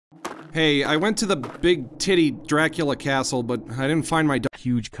Hey, I went to the big titty Dracula castle, but I didn't find my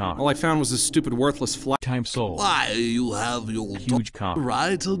Huge cock. All I found was this stupid worthless Soul. Why, you have your Huge cock.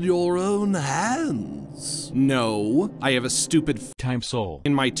 right in your own hands. No, I have a stupid Soul.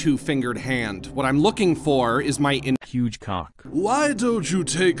 in my two-fingered hand. What I'm looking for is my Huge cock. Why don't you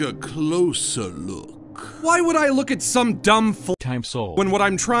take a closer look? Why would I look at some dumb Soul. when what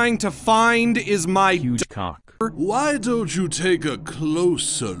I'm trying to find is my Huge cock. Why don't you take a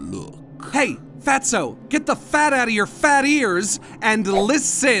closer look? Hey, Fatso, get the fat out of your fat ears and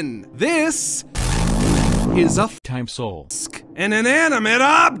listen. This is a Soul. an inanimate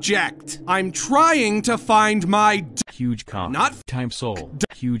object. I'm trying to find my Huge cock. not Soul.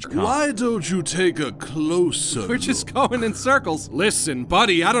 Huge cock. Why don't you take a closer We're look? just going in circles. Listen,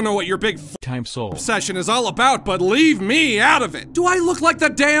 buddy, I don't know what your big Soul. obsession is all about, but leave me out of it. Do I look like the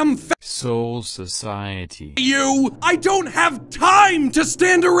damn Soul Society. you? I don't have time to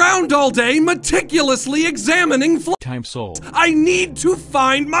stand around all day meticulously examining Soul. I need to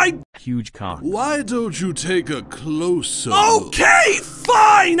find my Huge cock. Why don't you take a closer look? Okay,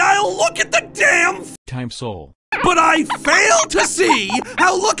 fine, I'll look at the damn Soul. but I fail to see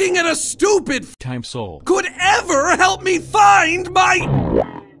how looking at a stupid Soul. could ever help me find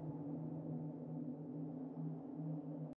my